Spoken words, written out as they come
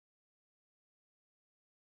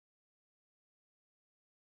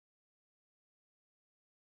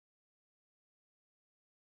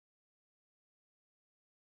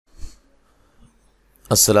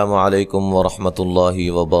السلام علیکم ورحمۃ اللہ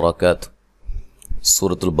وبرکاتہ۔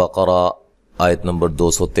 سورۃ البقرہ آیت نمبر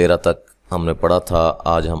 213 تک ہم نے پڑھا تھا،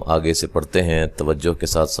 آج ہم آگے سے پڑھتے ہیں، توجہ کے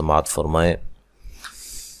ساتھ سماعت فرمائیں۔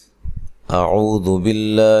 اعوذ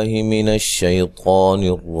باللہ من الشیطان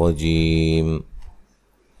الرجیم۔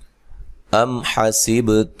 ام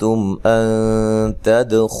حسبتم ان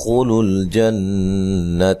تدخلوا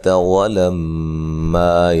الجنة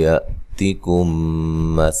ولما يأتكم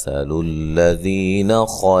مثل الذين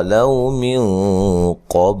خلوا من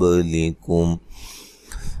قبلكم۔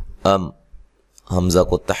 ام حمزہ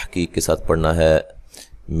کو تحقیق کے ساتھ پڑھنا ہے،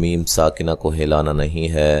 میم ساکنہ کو ہلانا نہیں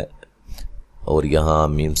ہے، اور یہاں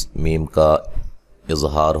میم کا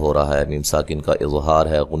اظہار ہو رہا ہے، میم ساکن کا اظہار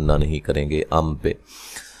ہے، غنہ نہیں کریں گے ام پہ۔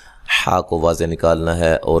 ہا کو واضح نکالنا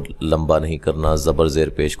ہے اور لمبا نہیں کرنا، زبر زیر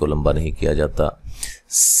پیش کو لمبا نہیں کیا جاتا۔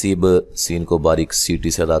 سب سین کو باریک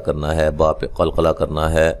سیٹی سے ادا کرنا ہے، با پہ قلقلہ کرنا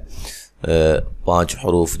ہے۔ 5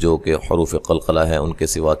 حروف جو کہ حروف قلقلہ ہیں ان کے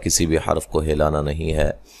سوا کسی بھی حرف کو ہلانا نہیں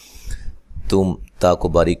ہے۔ تم تا کو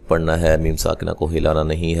باریک پڑھنا ہے، میم ساکنہ کو ہلانا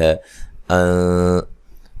نہیں ہے۔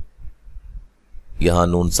 یہاں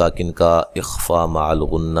نون ساکن کا اخفا مع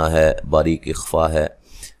الغنہ ہے، باریک اخفا ہے۔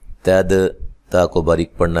 تد تا کو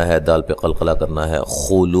باریک پڑھنا ہے، دال پہ قلقلہ کرنا ہے۔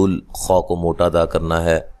 خلول خا کو موٹا ادا کرنا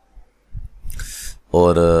ہے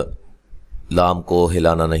اور لام کو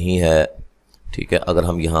ہلانا نہیں ہے، ٹھیک ہے۔ اگر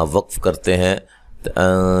ہم یہاں وقف کرتے ہیں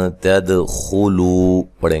تدخلو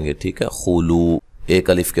پڑھیں گے، ٹھیک ہے، خلو ایک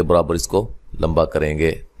الف کے برابر اس کو لمبا کریں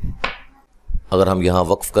گے۔ اگر ہم یہاں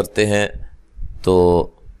وقف کرتے ہیں تو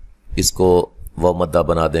اس کو و مدہ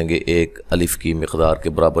بنا دیں گے، ایک الف کی مقدار کے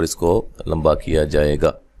برابر اس کو لمبا کیا جائے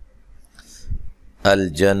گا۔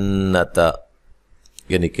 الجنت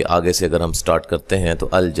یعنی کہ آگے سے اگر ہم سٹارٹ کرتے ہیں تو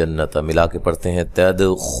الجنت ملا کے پڑھتے ہیں،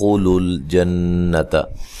 تدخل الجنت،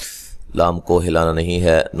 لام کو ہلانا نہیں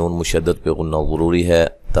ہے، نون مشدد پہ غنہ ضروری ہے،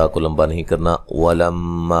 تا کو لمبا نہیں کرنا۔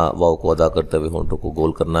 ولما واو کو ادا کرتے ہوئے ہونٹوں کو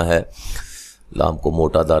گول کرنا ہے، لام کو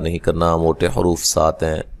موٹا ادا نہیں کرنا۔ موٹے حروف 7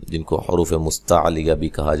 ہیں جن کو حروف مستعلیہ بھی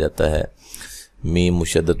کہا جاتا ہے۔ میم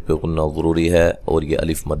مشدد پہ غنہ ضروری ہے اور یہ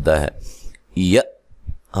الف مدہ ہے۔ یا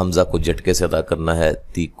حمزہ کو جھٹکے سے ادا کرنا ہے۔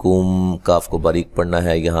 تیکم کاف کو باریک پڑھنا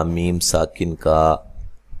ہے، یہاں میم ساکن کا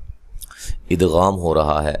ادغام ہو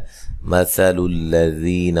رہا ہے۔ مثل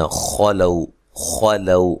الذین خلو،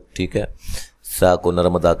 ٹھیک ہے۔ سا کو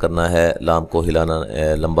نرم ادا کرنا ہے، لام کو ہلانا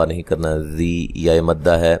لمبا نہیں کرنا۔ ذی یا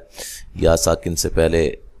مدہ ہے، یا ساکن سے پہلے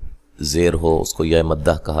زیر ہو اس کو یا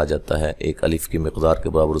مدہ کہا جاتا ہے، ایک الف کی مقدار کے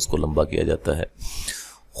برابر اس کو لمبا کیا جاتا ہے۔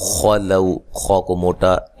 خلو خا کو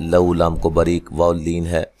موٹا، لو لام کو باریک، واو لین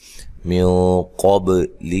ہے۔ من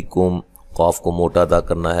قبلکم قاف کو موٹا ادا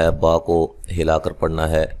کرنا ہے، با کو ہلا کر پڑھنا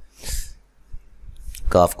ہے،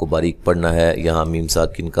 کاف کو باریک پڑھنا ہے۔ یہاں میم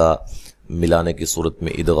ساکن کا ملانے کی صورت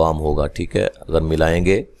میں ادغام ہوگا، ٹھیک ہے۔ اگر ملائیں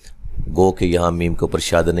گے گو کہ یہاں میم کے اوپر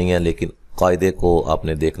شاد نہیں ہے، لیکن قاعدے کو آپ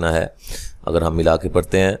نے دیکھنا ہے۔ اگر ہم ملا کے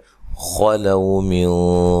پڑھتے ہیں خلو من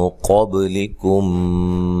قبلکم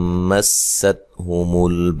مستهم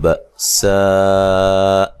البأساء،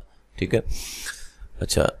 ٹھیک ہے۔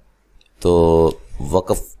 اچھا، تو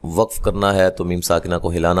وقف کرنا ہے تو میم ساکنہ کو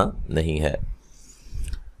ہلانا نہیں ہے۔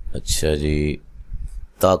 اچھا جی،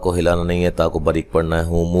 تا کو ہلانا نہیں ہے، تا کو باریک پڑھنا ہے۔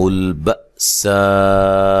 ہم البأساء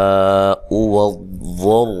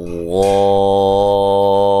والضراء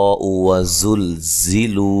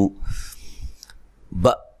وزلزلوا،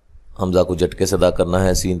 حمزہ کو جھٹکے سے ادا کرنا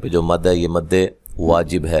ہے۔ سین پہ جو مد ہے یہ مد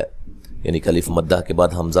واجب ہے، یعنی کہ الف مدہ کے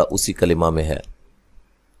بعد حمزہ اسی کلمہ میں ہے۔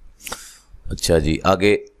 اچھا جی،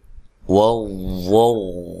 آگے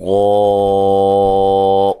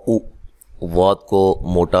واد کو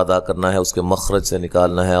موٹا ادا کرنا ہے، اس کے مخرج سے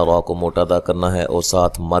نکالنا ہے، را کو موٹا ادا کرنا ہے، اور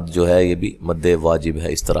ساتھ مد جو ہے یہ بھی مد واجب ہے،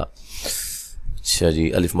 اس طرح۔ اچھا جی،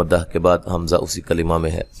 الف مدہ کے بعد حمزہ اسی کلمہ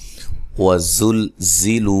میں ہے۔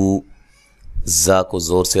 وزلزلوا، زا کو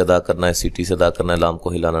زور سے ادا کرنا ہے، سیٹی سے ادا کرنا ہے، لام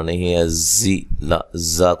کو ہلانا نہیں ہے۔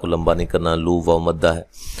 زا کو لمبا نہیں کرنا، لو واو مدہ ہے۔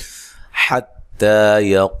 حتی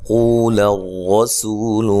یقول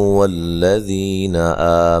الرسول والذین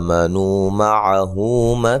آمنوا معه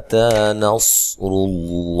متی نصر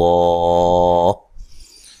اللہ۔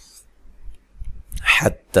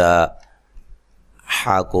 حتی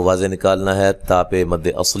ہا کو واضح نکالنا ہے، تا پہ مد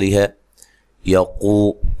اصلی ہے۔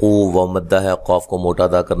 یقو قو و مدہ ہے، قاف کو موٹا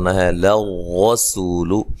ادا کرنا ہے۔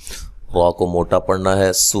 للرسول را کو موٹا پڑھنا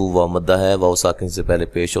ہے، سو و مدہ ہے، واو ساکن سے پہلے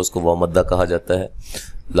پیش ہے، اس کو و مدہ کہا جاتا ہے۔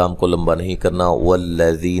 لام کو لمبا نہیں کرنا۔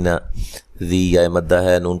 والذین ذی یا مدہ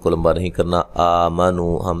ہے، نون کو لمبا نہیں کرنا۔ آمنو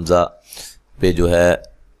حمزہ پہ جو ہے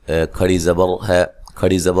کھڑی زبر ہے،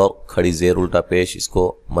 کھڑی زبر کھڑی زیر الٹا پیش، اس کو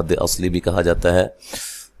مد اصلی بھی کہا جاتا ہے،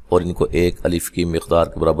 اور ان کو ایک الف کی مقدار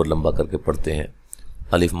کے برابر لمبا کر کے پڑھتے ہیں۔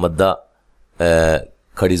 الف مدہ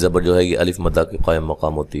کھڑی زبر جو ہے یہ الف مدہ کے قائم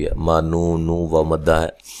مقام ہوتی ہے. ما نو نو و مدہ ہے.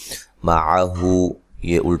 معہو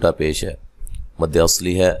یہ الٹا پیش ہے مد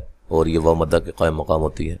اصلی ہے اور یہ و مدہ کے قائم مقام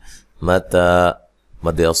ہوتی ہے. متا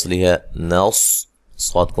مد اصلی ہے. نص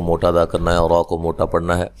صاد کو موٹا ادا کرنا ہے اور را کو موٹا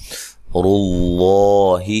پڑھنا ہے. اور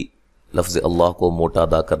اللہ لفظ اللہ کو موٹا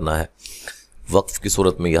ادا کرنا ہے. وقف کی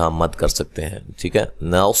صورت میں یہاں مد کر سکتے ہیں. ٹھیک ہے.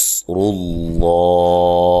 نصر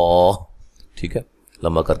اللہ ٹھیک ہے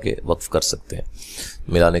لمبا کر کے وقف کر سکتے ہیں.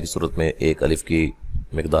 ملانے کی صورت میں ایک الف کی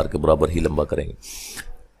مقدار کے برابر ہی لمبا کریں گے.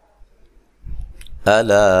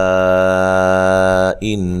 الا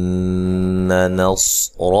ان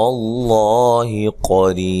نصر اللہ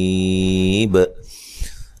قریب.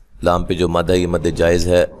 لام پہ جو مد ہے یہ مد جائز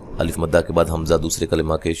ہے. الف مدہ کے بعد حمزہ دوسرے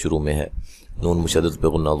کلمہ کے شروع میں ہے. نون مشدد پہ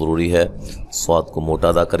غنہ ضروری ہے. صاد کو موٹا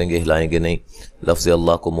ادا کریں گے ہلائیں گے نہیں. لفظ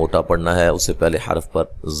اللہ کو موٹا پڑھنا ہے اس سے پہلے حرف پر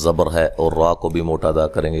زبر ہے اور را کو بھی موٹا ادا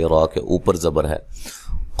کریں گے. را کے اوپر زبر ہے.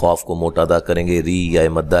 قاف کو موٹا ادا کریں گے. ری یا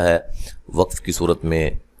مدہ ہے. وقف کی صورت میں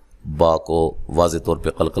با کو واضح طور پہ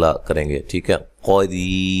قلقلہ کریں گے. ٹھیک ہے.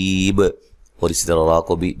 قریب اور اسی طرح را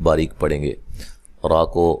کو بھی باریک پڑھیں گے. را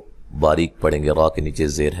کو باریک پڑھیں گے. را کے نیچے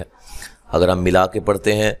زیر ہے. اگر ہم ملا کے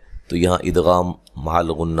پڑھتے ہیں تو یہاں ادغام مع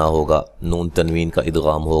الغنہ ہوگا. نون تنوین کا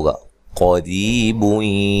ادغام ہوگا. قریب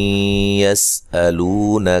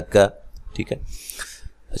یسألونک. ٹھیک ہے.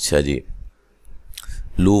 اچھا جی.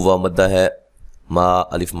 لو و مدہ ہے. ما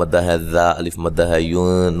الف مدہ ہے. ذا الف مدہ ہے.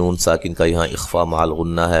 نون ساکن کا یہاں اخفا مع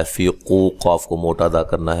الغنہ ہے. فی قو قاف کو موٹا ادا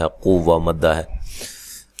کرنا ہے. قو و مدہ ہے.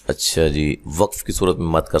 اچھا جی. وقف کی صورت میں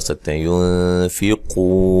مد کر سکتے ہیں.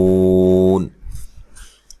 ينفقون.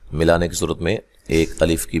 ملانے کی صورت میں ایک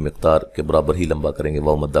الف کی مقدار کے برابر ہی لمبا کریں گے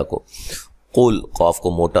واو مدہ کو. قل قاف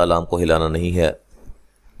کو موٹا لام کو ہلانا نہیں ہے.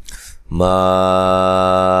 ما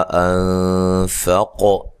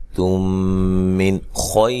انفقتم من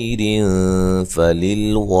خیر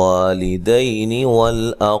فللوالدین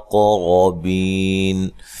والاقربین.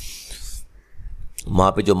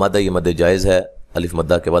 ماں پہ جو مد ہے یہ مد جائز ہے. الف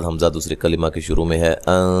مدہ کے بعد حمزہ دوسرے کلمہ کے شروع میں ہے.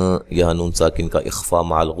 یہاں نون ساکن کا اخفا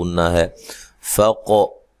مع الغنہ ہے. فق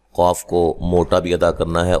قاف کو موٹا بھی ادا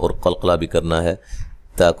کرنا ہے اور قلقلہ بھی کرنا ہے.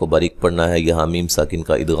 تا کو باریک پڑھنا ہے. یہاں میم ساکن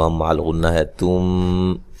کا ادغام مع الغنہ ہے.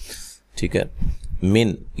 تم. ٹھیک ہے.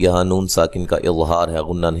 من یہاں نون ساکن کا اظہار ہے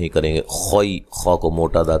غنہ نہیں کریں گے. خوئی خا کو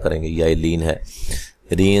موٹا ادا کریں گے. یہ لین ہے.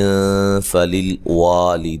 رین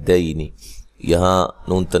فللوالدین یہاں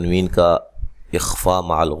نون تنوین کا اخفا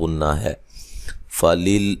مع الغنہ ہے.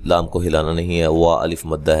 فلیل لام کو ہلانا نہیں ہے. وا الف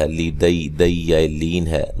مدہ ہے. لی دئی دئی یہ لین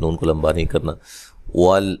ہے. نون کو لمبا نہیں کرنا.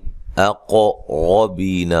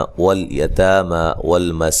 والأقربین والیتامى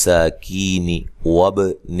والمساکین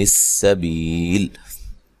وابن السبیل.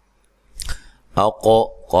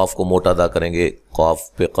 قاف کو موٹا ادا کریں گے. قاف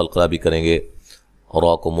پہ قلقلہ بھی کریں گے.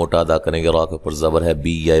 را کو موٹا ادا کریں گے. را کے اوپر زبر ہے.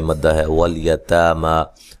 بی یا مدہ ہے. والیتامى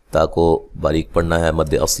تا کو باریک پڑھنا ہے.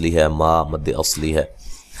 مد اصلی ہے. ما مد اصلی ہے.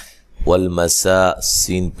 والمسا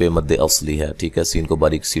سین پہ مد اصلی ہے. ٹھیک ہے. سین کو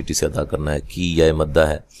باریک سیٹی سے ادا کرنا ہے. کی یا مدہ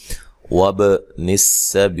ہے. وابن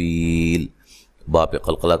السبیل با پہ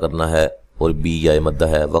قلقلہ کرنا ہے اور بی یا مدہ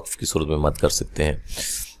ہے. وقف کی صورت میں مد کر سکتے ہیں.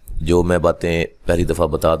 جو میں باتیں پہلی دفعہ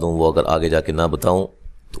بتا دوں وہ اگر آگے جا کے نہ بتاؤں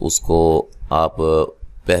تو اس کو آپ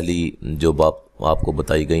پہلی جو بات آپ کو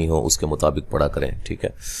بتائی گئی ہوں اس کے مطابق پڑھا کریں. ٹھیک ہے.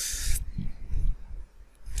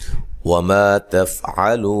 وَمَا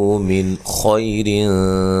تَفْعَلُوا مِنْ خَيْرٍ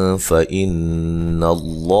فَإِنَّ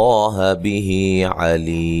اللَّهَ بِهِ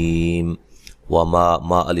عَلِيمٌ. وما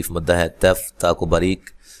ما الف مدہ ہے. تف تا کو باریک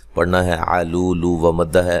پڑھنا ہے. علو لو و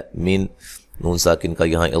مدہ ہے. من نون ساکن کا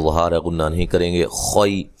یہاں اظہار ہے غنہ نہیں کریں گے.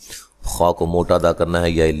 خوئی خا کو موٹا ادا کرنا ہے.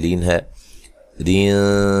 یہ لین ہے. رین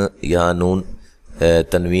یہاں نون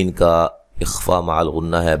تنوین کا اخفا مع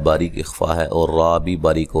الغنہ ہے. باریک اخفا ہے اور را بھی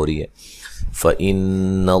باریک ہو رہی ہے.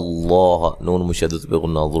 فإن اللہ نون مشدد پہ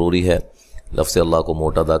غنہ ضروری ہے. لفظ اللہ کو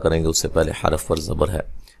موٹا ادا کریں گے اس سے پہلے حرف پر زبر ہے.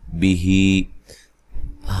 بھی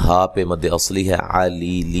ہا پہ مد اصلی ہے.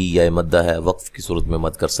 علی لی یا مدہ ہے. وقف کی صورت میں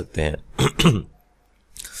مد کر سکتے ہیں.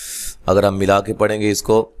 اگر ہم ملا کے پڑھیں گے اس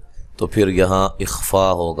کو تو پھر یہاں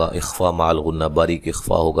اخفا ہوگا. اخفا مع الغنہ باریک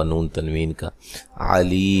اخفا ہوگا نون تنوین کا.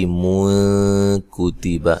 علیم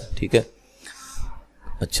کتبہ. ٹھیک ہے.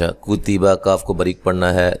 اچھا. کتبہ کاف کو باریک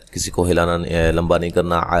پڑھنا ہے. کسی کو ہلانا لمبا نہیں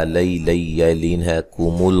کرنا. علی لی یا لین ہے.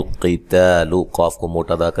 کم القتال قاف کو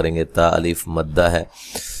موٹا ادا کریں گے. تا الف مدہ ہے.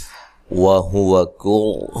 وَهُوَ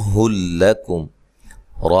كُرْهٌ لَكُمْ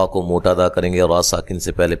را کو موٹا ادا کریں گے. را ساکن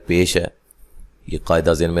سے پہلے پیش ہے. یہ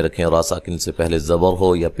قاعدہ ذہن میں رکھیں. را ساکن سے پہلے زبر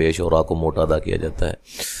ہو یا پیش ہو را کو موٹا ادا کیا جاتا ہے.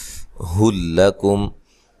 هُ لَكُمْ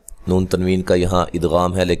نون تنوین کا یہاں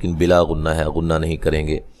ادغام ہے لیکن بلا غنہ ہے. غنہ نہیں کریں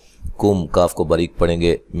گے. کم کاف کو باریک پڑھیں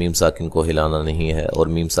گے، میم ساکن کو ہلانا نہیں ہے، اور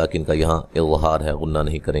میم ساکن کا یہاں اظہار ہے، غنہ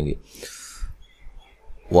نہیں کریں گے۔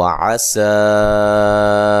 وَعَسَىٰ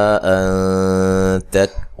أَن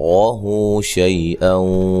تَكْرَهُوا شَيْئًا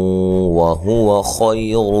وَهُوَ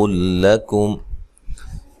خَيْرٌ لَكُمْ،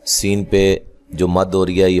 سین پہ جو مد ہو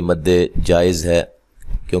رہی ہے یہ مد جائز ہے،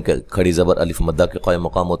 کیونکہ کھڑی زبر الف مدہ کے قائم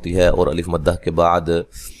مقام ہوتی ہے، اور الف مدہ کے بعد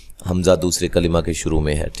حمزہ دوسرے کلمہ کے شروع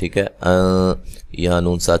میں ہے، ٹھیک ہے۔ یہاں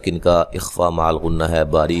نون ساکن کا اخفا مع الغنہ ہے،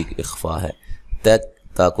 باریک اخفا ہے۔ تک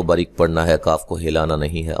تا کو باریک پڑھنا ہے، کاف کو ہلانا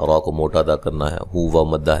نہیں ہے، را کو موٹا ادا کرنا ہے، ہو و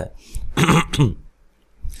مدہ ہے۔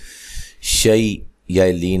 شیء یا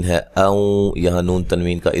لین ہے، او یہاں نون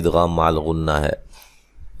تنوین کا ادغام مع الغنہ ہے۔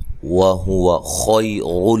 وَهُوَ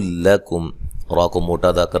خَيْرٌ لَكُمْ، را کو موٹا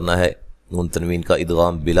ادا کرنا ہے، نون تنوین کا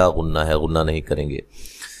ادغام بلا غنہ ہے، غنہ نہیں کریں گے۔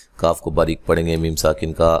 کاف کو باریک پڑھیں گے، میم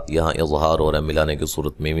ساکن کا یہاں اظہار ہو رہا ہے، ملانے کی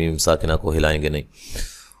صورت میں میم ساکنہ کو ہلائیں گے نہیں۔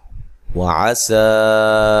 وَعَسَىٰ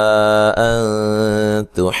أَن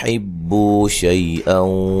تُحِبُّوا شَيْئًا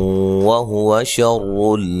وَهُوَ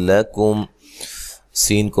شَرٌّ لَكُمْ،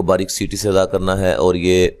 سین کو باریک سیٹی سے ادا کرنا ہے، اور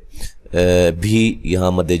یہ بھی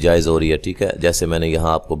یہاں مد جائز ہو رہی ہے، ٹھیک ہے، جیسے میں نے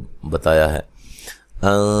یہاں آپ کو بتایا ہے۔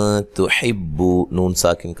 ان تحبوا نون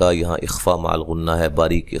ساکن کا یہاں اخفا مع الغنہ ہے،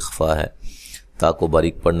 باریک اخفا ہے، تا کو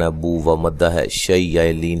باریک پڑھنا ہے، بو و مدہ ہے۔ شیء یا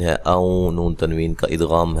لین ہے، او نون تنوین کا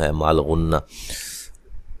ادغام ہے مع الغنہ۔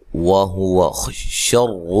 وَهُوَ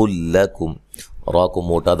شَرٌّ لَكُمْ، را کو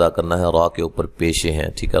موٹا ادا کرنا ہے، را کے اوپر پیشے ہیں،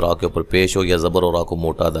 ٹھیک ہے، را کے اوپر پیش ہو یا زبر اور را کو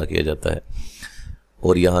موٹا ادا کیا جاتا ہے،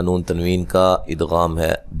 اور یہاں نون تنوین کا ادغام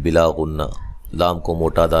ہے بلا غنہ، لام کو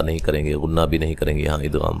موٹا ادا نہیں کریں گے، غنہ بھی نہیں کریں گے یہاں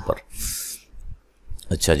ادغام پر۔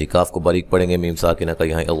 اچھا جی، کاف کو باریک پڑھیں گے، میم ساکنہ کا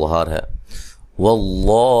یہاں اظہار ہے۔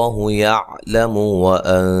 وَاللَّهُ يَعْلَمُ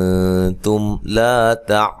وَأَنْتُمْ لَا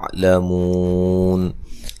تَعْلَمُونَ،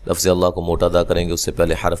 لفظ اللہ کو موٹا ادا کریں گے، اس سے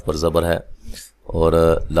پہلے حرف پر زبر ہے، اور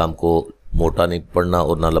لام کو موٹا نہیں پڑھنا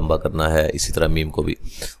اور نہ لمبا کرنا ہے، اسی طرح میم کو بھی۔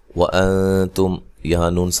 وَأَنْتُمْ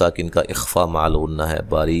یہاں نون ساکن کا اخفا مع الغنہ ہے،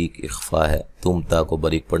 باریک اخفا ہے، تم تا کو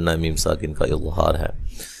باریک پڑھنا ہے، میم ساکن کا اظہار ہے۔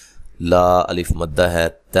 لا الف مدہ ہے،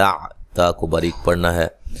 تا کو باریک پڑھنا ہے،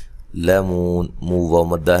 لمون مو و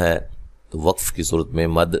مدہ ہے، تو وقف کی صورت میں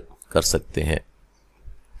مد کر سکتے ہیں۔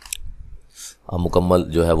 آپ مکمل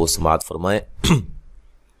جو ہے وہ سماعت فرمائیں۔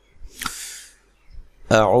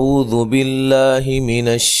 اعوذ باللہ من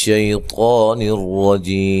الشیطان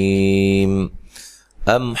الرجیم،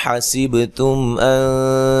 ام حسبتم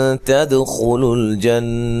ان تدخلوا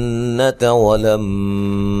الجنة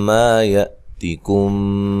ولما يأتكم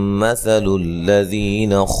مثل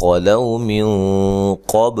الذين خلوا من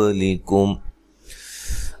قبلكم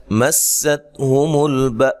مستهم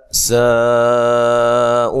البأساء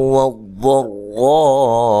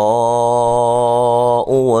والضراء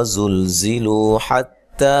وزلزلوا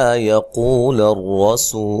حتى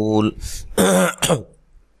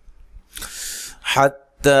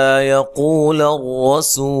يقول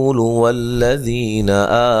الرسول والذين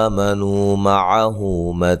آمنوا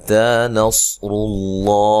معه متى نصر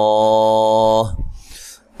الله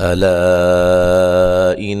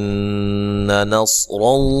ألا إن نصر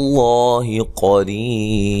الله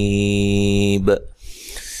قريب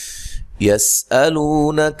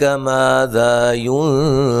يسألونك ماذا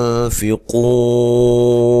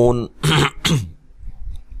ينفقون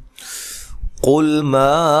قل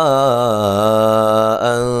ما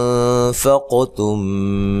أنفقتم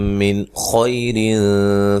من خير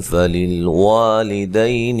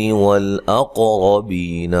فللوالدين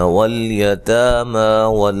والأقربين واليتامى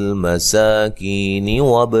والمساكين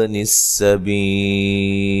وابن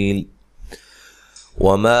السبيل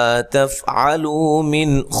وما تفعلوا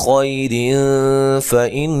من خير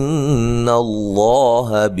فإن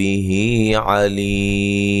الله به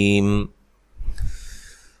عليم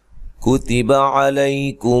كتب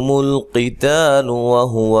عليكم القتال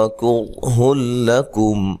وهو كره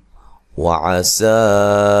لكم وعسى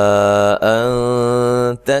أن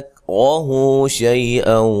تكرهوا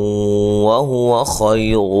شيئا وهو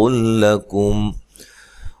خير لكم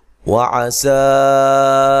وعسى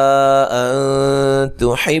أن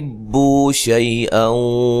تحبوا شيئا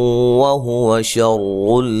وهو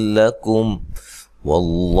شر لكم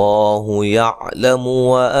والله يعلم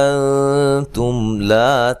وأنتم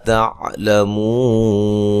لا تعلمون۔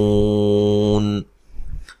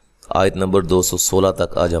 آیت نمبر 216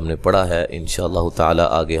 تک آج ہم نے پڑھا ہے، انشاءاللہ تعالی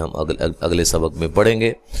آگے ہم اگلے سبق میں پڑھیں گے۔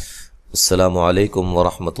 السلام علیکم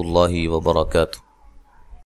ورحمۃ اللہ وبرکاتہ۔